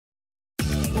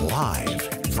Live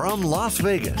from Las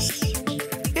Vegas,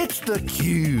 it's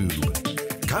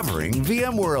theCUBE, covering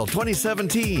VMworld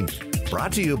 2017.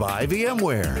 Brought to you by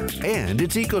VMware and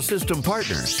its ecosystem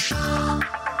partners.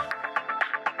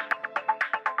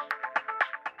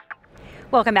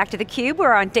 Welcome back to theCUBE.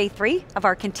 We're on day 3 of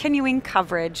our continuing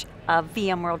coverage of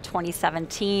VMworld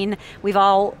 2017. We've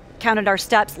all counted our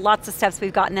steps, lots of steps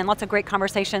we've gotten in, lots of great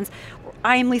conversations.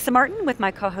 I'm Lisa Martin with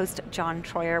my co-host John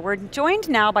Troyer. We're joined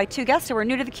now by 2 guests who are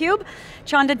new to theCUBE.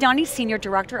 Chanda Dani, Senior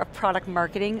Director of Product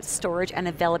Marketing, Storage and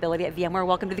Availability at VMware.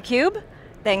 Welcome to theCUBE.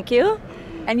 Thank you.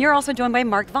 And you're also joined by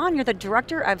Mark Vaughn. You're the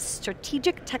Director of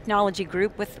Strategic Technology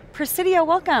Group with Presidio.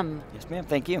 Welcome. Yes ma'am,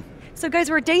 thank you. So guys,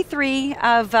 we're day 3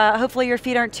 of, hopefully your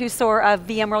feet aren't too sore, of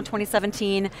VMworld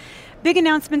 2017. Big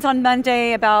announcements on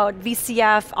Monday about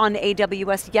VCF on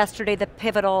AWS. Yesterday, the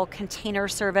pivotal container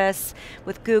service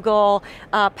with Google.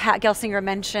 Pat Gelsinger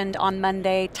mentioned on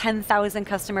Monday, 10,000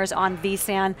 customers on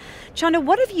vSAN. Chanda,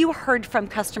 what have you heard from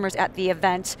customers at the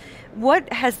event?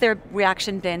 What has their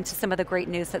reaction been to some of the great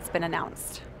news that's been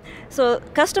announced? So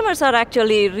customers are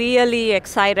actually really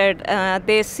excited.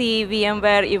 They see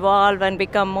VMware evolve and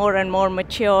become more and more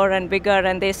mature and bigger,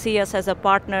 and they see us as a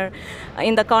partner.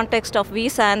 In the context of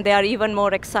vSAN, they are even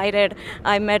more excited.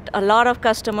 I met a lot of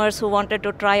customers who wanted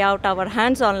to try out our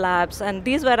hands-on labs, and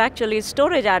these were actually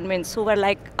storage admins who were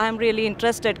like, I'm really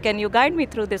interested, can you guide me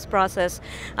through this process?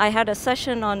 I had a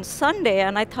session on Sunday,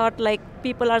 and I thought like,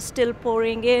 people are still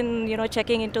pouring in,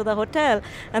 checking into the hotel,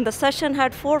 and the session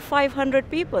had 400-500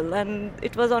 people, and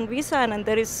it was on vSAN, and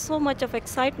there is so much of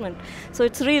excitement. So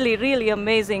it's really, really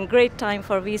amazing, great time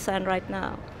for vSAN right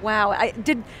now. Wow,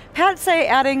 did Pat say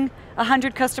adding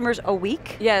 100 customers a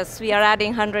week? Yes, we are adding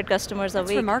 100 customers a week.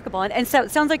 That's remarkable, and so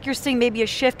it sounds like you're seeing maybe a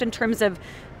shift in terms of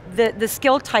the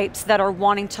skill types that are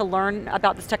wanting to learn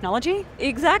about this technology?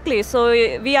 Exactly, so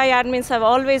VI admins have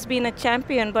always been a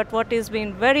champion, but what has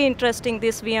been very interesting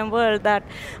this VMworld, that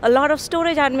a lot of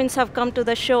storage admins have come to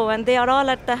the show, and they are all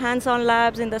at the hands-on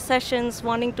labs in the sessions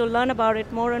wanting to learn about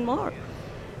it more and more.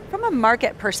 From a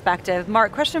market perspective,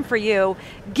 Mark, question for you.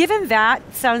 Given that,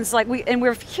 sounds like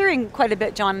we're hearing quite a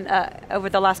bit, John, over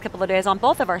the last couple of days on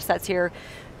both of our sets here,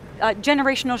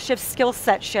 generational shifts, skill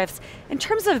set shifts. In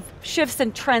terms of shifts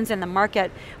and trends in the market,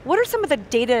 what are some of the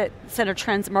data center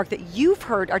trends, Mark, that you've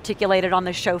heard articulated on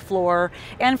the show floor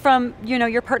and from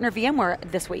your partner VMware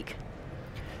this week?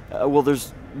 Well,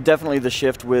 there's definitely the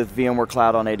shift with VMware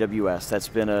Cloud on AWS. That's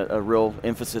been a real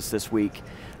emphasis this week,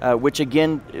 which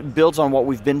again builds on what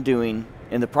we've been doing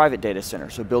in the private data center.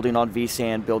 So building on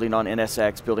vSAN, building on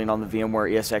NSX, building on the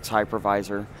VMware ESX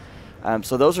hypervisor.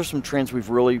 So those are some trends we've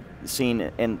really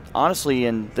seen, and honestly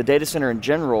in the data center in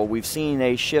general, we've seen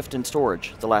a shift in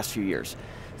storage the last few years.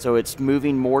 So it's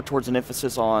moving more towards an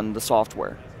emphasis on the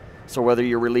software. So whether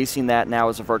you're releasing that now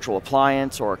as a virtual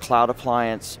appliance or a cloud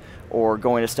appliance, or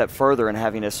going a step further and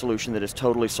having a solution that is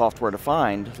totally software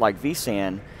defined, like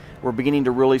vSAN, we're beginning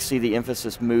to really see the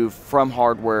emphasis move from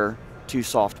hardware to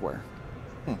software.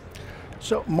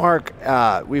 So Mark,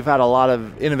 we've had a lot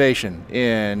of innovation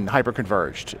in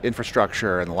hyperconverged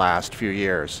infrastructure in the last few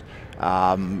years,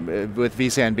 with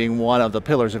vSAN being one of the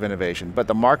pillars of innovation. But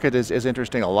the market is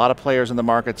interesting, a lot of players in the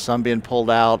market, some being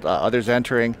pulled out, others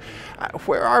entering.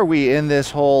 Where are we in this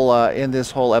whole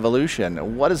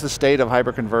evolution? What is the state of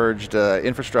hyperconverged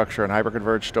infrastructure and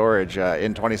hyperconverged storage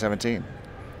in 2017?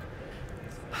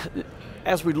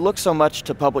 As we look so much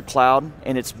to public cloud,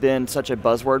 and it's been such a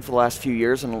buzzword for the last few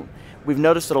years, and we've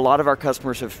noticed that a lot of our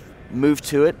customers have moved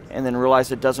to it and then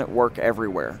realized it doesn't work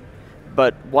everywhere.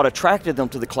 But what attracted them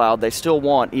to the cloud, they still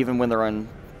want even when they're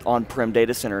on-prem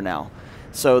data center now.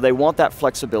 So they want that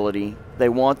flexibility, they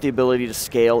want the ability to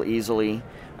scale easily,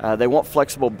 they want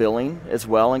flexible billing as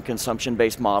well and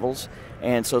consumption-based models.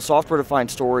 And so software-defined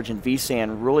storage and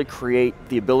vSAN really create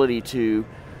the ability to,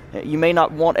 you may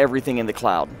not want everything in the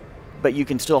cloud, but you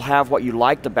can still have what you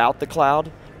liked about the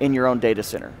cloud in your own data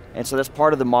center. And so that's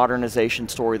part of the modernization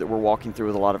story that we're walking through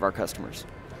with a lot of our customers.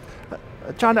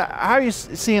 Chanda, how are you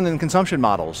seeing in consumption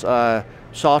models?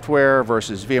 Software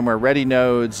versus VMware Ready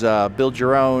nodes, build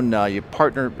your own, you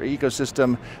partner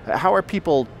ecosystem. How are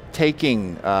people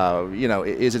taking,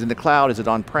 is it in the cloud, is it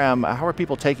on-prem? How are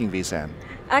people taking vSAN?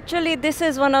 Actually, this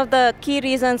is one of the key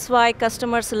reasons why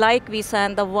customers like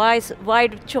vSAN, the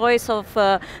wide choice of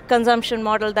consumption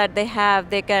model that they have.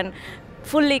 They can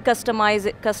fully customize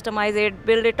it,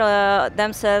 build it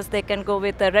themselves. They can go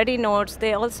with the ready nodes.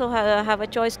 They also have a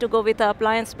choice to go with the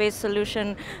appliance-based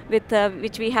solution with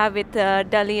which we have with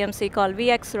Dell EMC called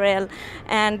VxRail.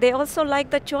 And they also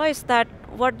like the choice that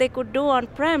what they could do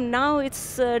on-prem, now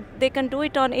it's they can do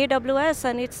it on AWS,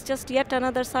 and it's just yet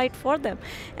another site for them.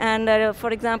 And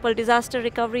for example, disaster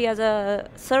recovery as a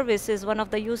service is one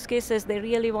of the use cases they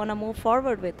really want to move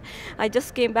forward with. I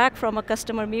just came back from a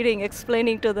customer meeting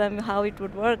explaining to them how it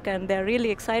would work, and they're really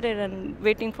excited and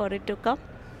waiting for it to come.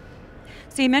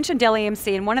 So you mentioned Dell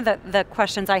EMC, and one of the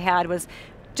questions I had was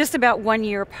just about 1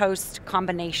 year post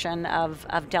combination of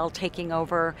Dell taking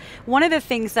over. One of the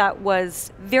things that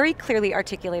was very clearly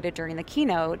articulated during the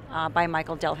keynote by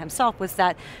Michael Dell himself was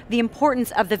that the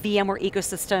importance of the VMware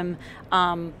ecosystem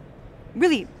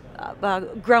really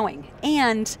growing,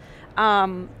 and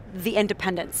the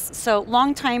independence. So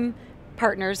longtime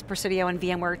partners, Presidio and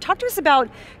VMware, talk to us about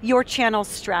your channel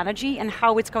strategy and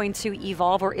how it's going to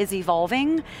evolve or is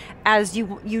evolving as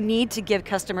you need to give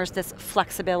customers this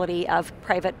flexibility of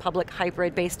private, public,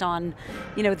 hybrid based on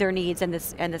their needs and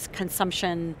this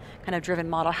consumption kind of driven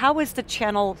model. How is the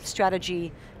channel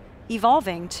strategy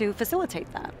evolving to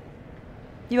facilitate that?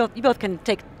 You both can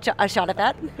take a shot at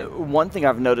that. One thing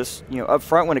I've noticed, up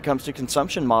front when it comes to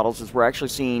consumption models is we're actually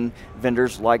seeing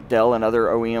vendors like Dell and other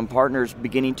OEM partners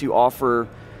beginning to offer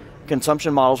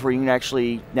consumption models where you can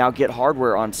actually now get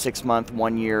hardware on 6 month,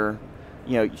 1 year,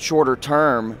 shorter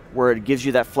term, where it gives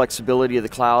you that flexibility of the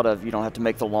cloud of you don't have to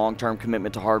make the long-term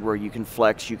commitment to hardware, you can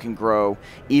flex, you can grow,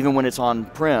 even when it's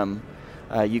on-prem.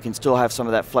 You can still have some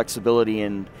of that flexibility,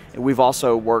 and we've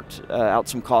also worked out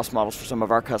some cost models for some of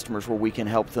our customers where we can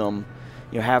help them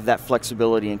have that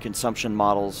flexibility in consumption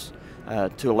models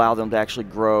to allow them to actually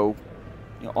grow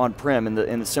on-prem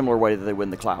in the similar way that they would in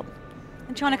the cloud.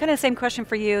 And Chanda, kind of the same question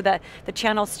for you, the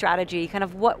channel strategy, kind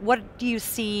of what do you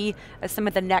see as some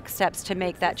of the next steps to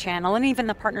make that channel, and even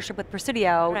the partnership with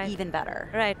Presidio, even better?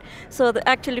 Right, so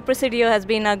actually Presidio has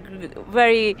been a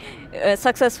very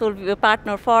successful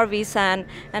partner for vSAN,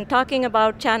 and talking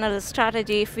about channel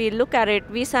strategy, if we look at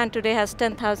it, vSAN today has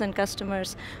 10,000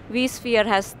 customers, vSphere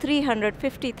has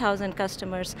 350,000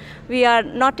 customers. We are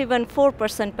not even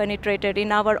 4% penetrated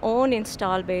in our own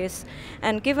install base,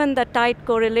 and given the tight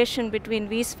correlation between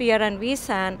vSphere and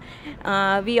vSAN,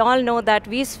 we all know that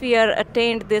vSphere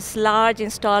attained this large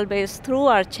install base through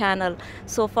our channel.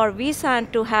 So for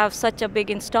vSAN to have such a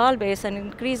big install base and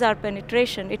increase our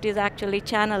penetration, it is actually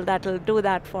channel that will do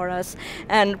that for us.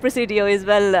 And Presidio is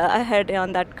well ahead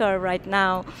on that curve right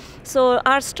now. So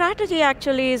our strategy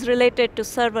actually is related to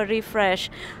server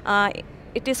refresh.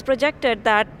 It is projected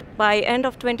that by end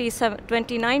of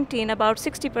 2019, about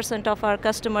 60% of our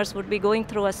customers would be going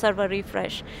through a server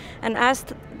refresh. And as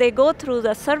they go through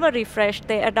the server refresh,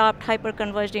 they adopt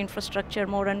hyperconverged infrastructure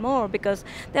more and more because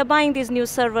they're buying these new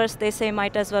servers, they say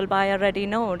might as well buy a ready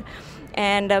node.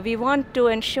 And we want to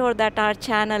ensure that our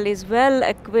channel is well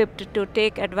equipped to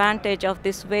take advantage of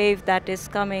this wave that is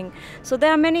coming. So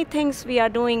there are many things we are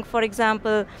doing. For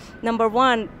example, number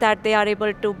one, that they are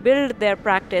able to build their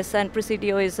practice, and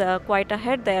Presidio is quite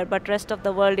ahead there, but rest of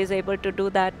the world is able to do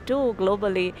that too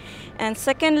globally. And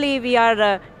secondly, we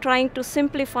are trying to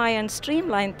simplify and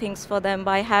streamline things for them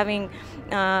by having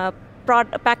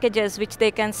packages which they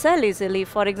can sell easily.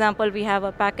 For example, we have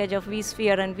a package of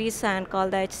vSphere and vSAN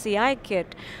called the HCI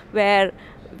kit, where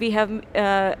we have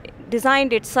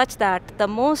designed it such that the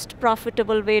most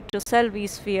profitable way to sell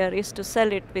vSphere is to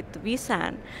sell it with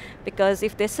vSAN, because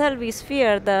if they sell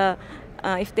vSphere,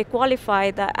 if they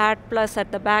qualify, the Add Plus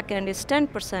at the back end is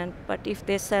 10%, but if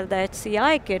they sell the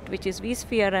HCI kit, which is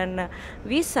vSphere and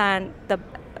vSAN, the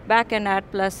back-end Add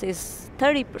Plus is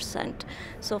 30%.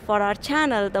 So for our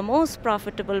channel, the most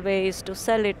profitable way is to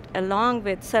sell it along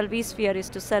with, sell vSphere is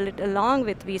to sell it along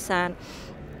with vSAN.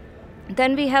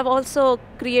 Then we have also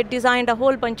designed a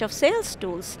whole bunch of sales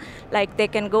tools, like they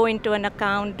can go into an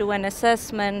account, do an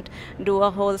assessment, do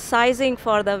a whole sizing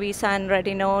for the vSAN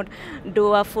ready node,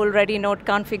 do a full ready node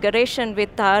configuration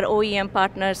with our OEM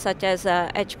partners such as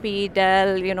HP,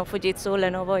 Dell, Fujitsu,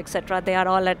 Lenovo, etc. They are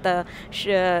all at the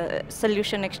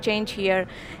solution exchange here.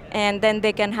 And then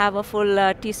they can have a full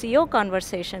TCO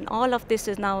conversation. All of this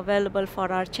is now available for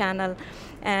our channel.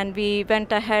 And we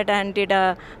went ahead and did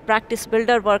a practice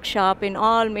builder workshop in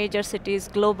all major cities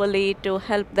globally to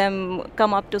help them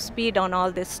come up to speed on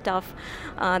all this stuff.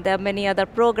 There are many other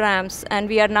programs, and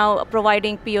we are now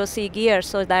providing POC gear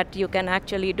so that you can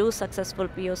actually do successful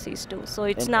POCs too. So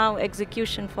it's now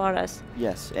execution for us.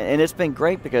 Yes, and it's been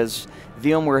great because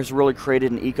VMware has really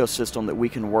created an ecosystem that we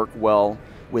can work well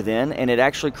within, and it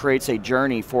actually creates a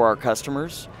journey for our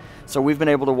customers. So we've been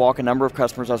able to walk a number of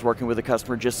customers. I was working with a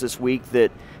customer just this week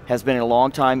that has been in a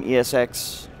long time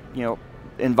ESX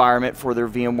environment for their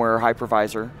VMware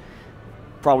hypervisor.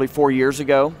 Probably 4 years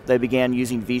ago, they began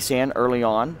using vSAN early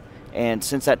on, And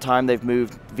since that time, they've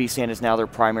moved, vSAN is now their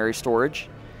primary storage,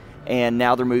 and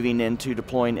now they're moving into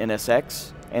deploying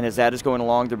NSX. And as that is going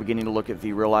along, they're beginning to look at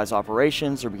vRealize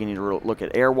operations, they're beginning to look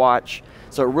at AirWatch.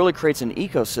 So it really creates an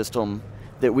ecosystem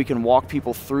that we can walk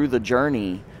people through the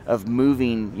journey of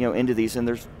moving into these. And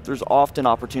there's often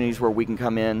opportunities where we can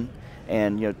come in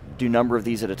and do a number of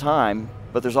these at a time,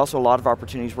 but there's also a lot of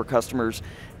opportunities where customers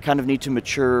kind of need to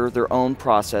mature their own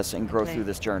process and grow through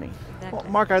this journey. Well,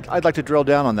 Mark, I'd like to drill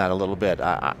down on that a little bit.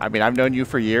 I mean, I've known you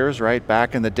for years, right?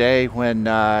 Back in the day when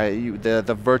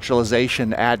the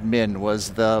virtualization admin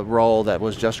was the role that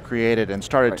was just created and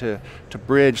started to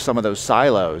bridge some of those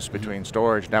silos between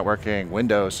storage, networking,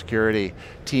 Windows, security,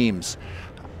 teams.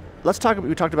 We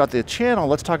talked about the channel,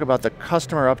 let's talk about the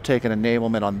customer uptake and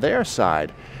enablement on their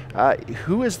side.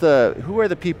 Who are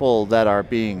the people that are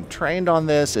being trained on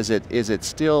this? Is it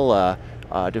still,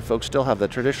 do folks still have the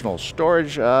traditional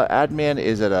storage admin?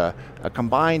 Is it a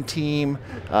combined team?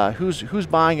 Who's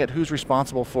buying it? Who's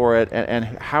responsible for it? And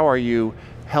how are you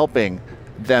helping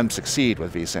them succeed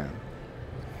with vSAN?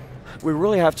 We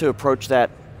really have to approach that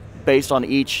based on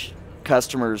each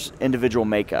customer's individual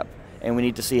makeup. And we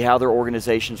need to see how their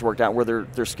organizations worked out, where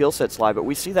their skill sets lie. But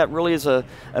we see that really as a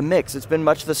mix. It's been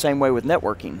much the same way with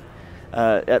networking.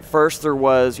 At first there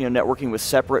was, networking was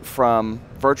separate from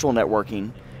virtual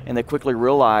networking, and they quickly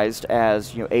realized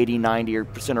as 80,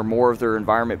 90% or more of their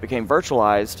environment became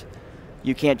virtualized,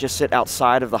 you can't just sit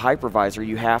outside of the hypervisor,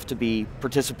 you have to be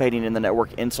participating in the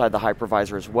network inside the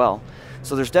hypervisor as well.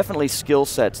 So there's definitely skill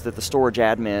sets that the storage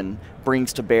admin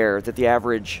brings to bear that the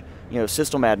average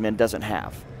system admin doesn't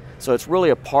have. So it's really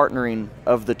a partnering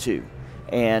of the two.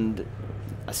 And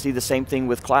I see the same thing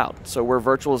with cloud. So where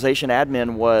virtualization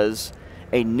admin was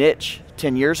a niche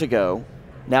 10 years ago,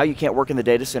 now you can't work in the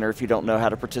data center if you don't know how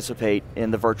to participate in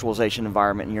the virtualization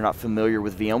environment and you're not familiar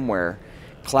with VMware.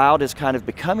 Cloud is kind of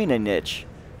becoming a niche,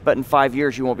 but in 5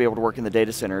 years you won't be able to work in the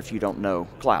data center if you don't know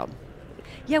cloud.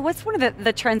 Yeah, what's one of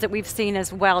the trends that we've seen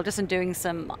as well, just in doing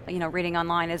some reading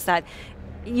online, is that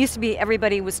it used to be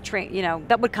everybody was trained,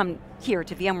 that would come here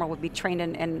to VMworld would be trained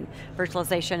in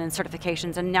virtualization and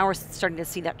certifications, and now we're starting to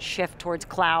see that shift towards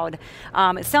cloud.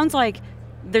 It sounds like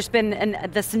there's been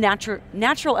this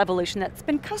natural evolution that's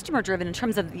been customer driven in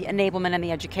terms of the enablement and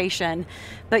the education,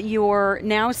 but you're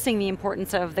now seeing the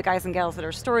importance of the guys and gals that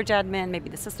are storage admin,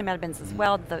 maybe the system admins as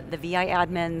well, the VI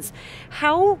admins.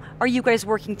 How are you guys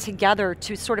working together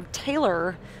to sort of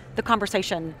tailor the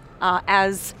conversation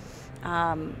as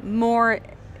more,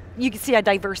 you can see a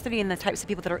diversity in the types of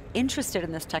people that are interested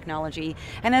in this technology,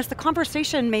 and as the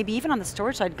conversation, maybe even on the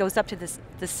storage side, goes up to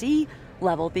the C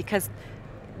level, because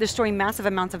they're storing massive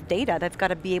amounts of data, they've got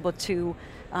to be able to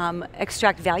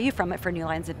extract value from it for new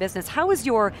lines of business. How is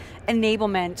your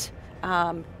enablement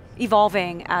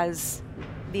evolving as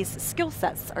these skill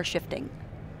sets are shifting?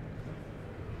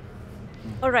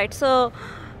 All right, so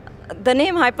the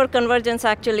name hyperconvergence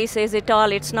actually says it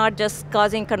all. It's not just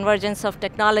causing convergence of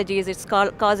technologies, it's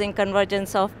causing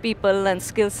convergence of people and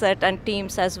skill set and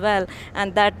teams as well.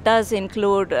 And that does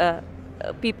include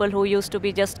people who used to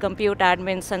be just compute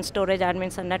admins and storage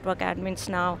admins and network admins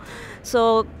now.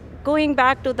 So going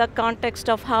back to the context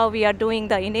of how we are doing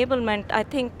the enablement, I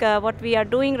think what we are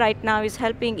doing right now is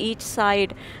helping each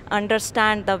side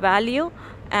understand the value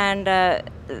and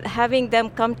having them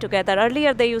come together.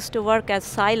 Earlier they used to work as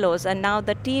silos, and now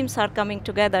the teams are coming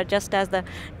together just as the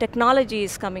technology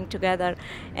is coming together.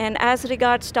 And as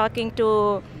regards talking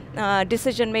to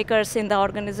decision makers in the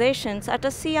organizations, at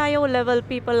a CIO level,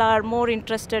 people are more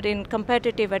interested in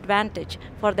competitive advantage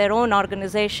for their own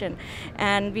organization.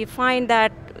 And we find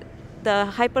that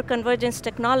the hyperconvergence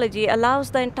technology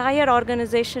allows the entire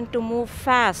organization to move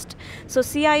fast. So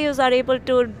CIOs are able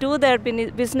to do their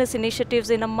business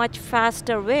initiatives in a much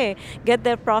faster way, get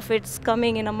their profits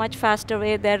coming in a much faster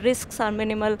way, their risks are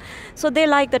minimal. So they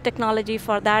like the technology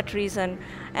for that reason.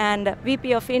 And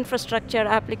VP of infrastructure,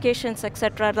 applications,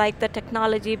 etc., like the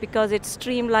technology because it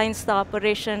streamlines the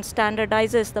operation,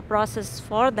 standardizes the process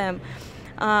for them.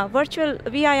 Virtual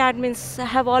VI admins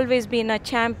have always been a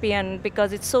champion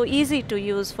because it's so easy to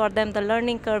use. For them, the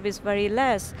learning curve is very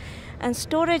less. And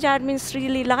storage admins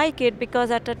really like it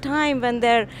because at a time when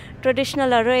their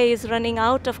traditional array is running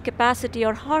out of capacity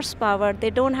or horsepower, they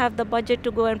don't have the budget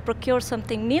to go and procure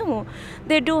something new.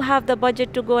 They do have the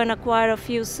budget to go and acquire a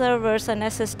few servers and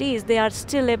SSDs. They are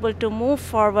still able to move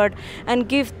forward and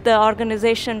give the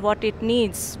organization what it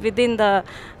needs within the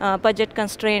budget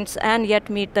constraints and yet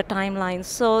meet the timelines.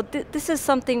 So this is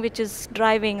something which is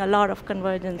driving a lot of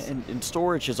convergence. And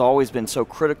storage has always been so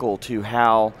critical to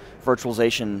how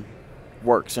virtualization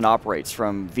works and operates,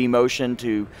 from vMotion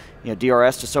to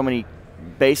DRS to so many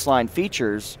baseline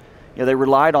features. they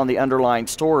relied on the underlying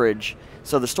storage.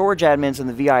 So the storage admins and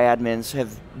the VI admins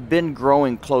have been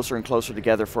growing closer and closer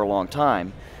together for a long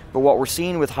time. But what we're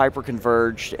seeing with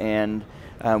hyperconverged and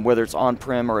whether it's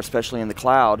on-prem or especially in the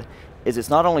cloud, is it's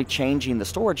not only changing the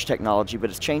storage technology, but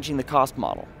it's changing the cost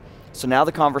model. So now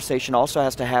the conversation also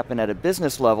has to happen at a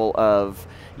business level of,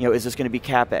 is this going to be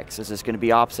CapEx? Is this going to be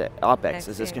OpEx?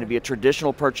 Is this going to be a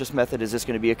traditional purchase method? Is this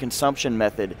going to be a consumption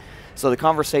method? So the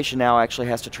conversation now actually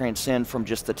has to transcend from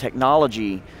just the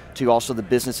technology to also the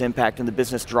business impact and the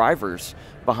business drivers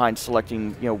behind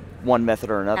selecting one method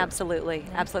or another. Absolutely,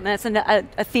 absolutely. And that's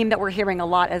a theme that we're hearing a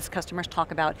lot as customers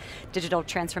talk about digital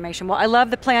transformation. Well, I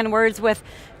love the play on words with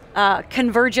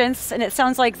convergence, and it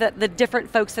sounds like the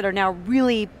different folks that are now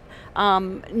really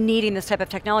needing this type of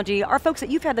technology are folks that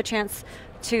you've had the chance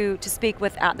to speak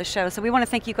with at the show. So we want to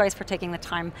thank you guys for taking the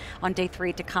time on day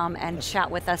 3 to come and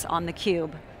chat with us on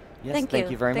theCUBE. Yes, thank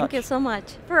you very much. Thank you so much.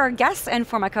 For our guests and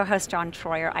for my co-host John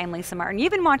Troyer, I'm Lisa Martin.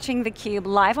 You've been watching theCUBE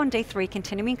live on day 3,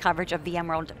 continuing coverage of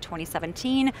VMworld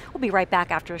 2017. We'll be right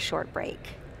back after a short break.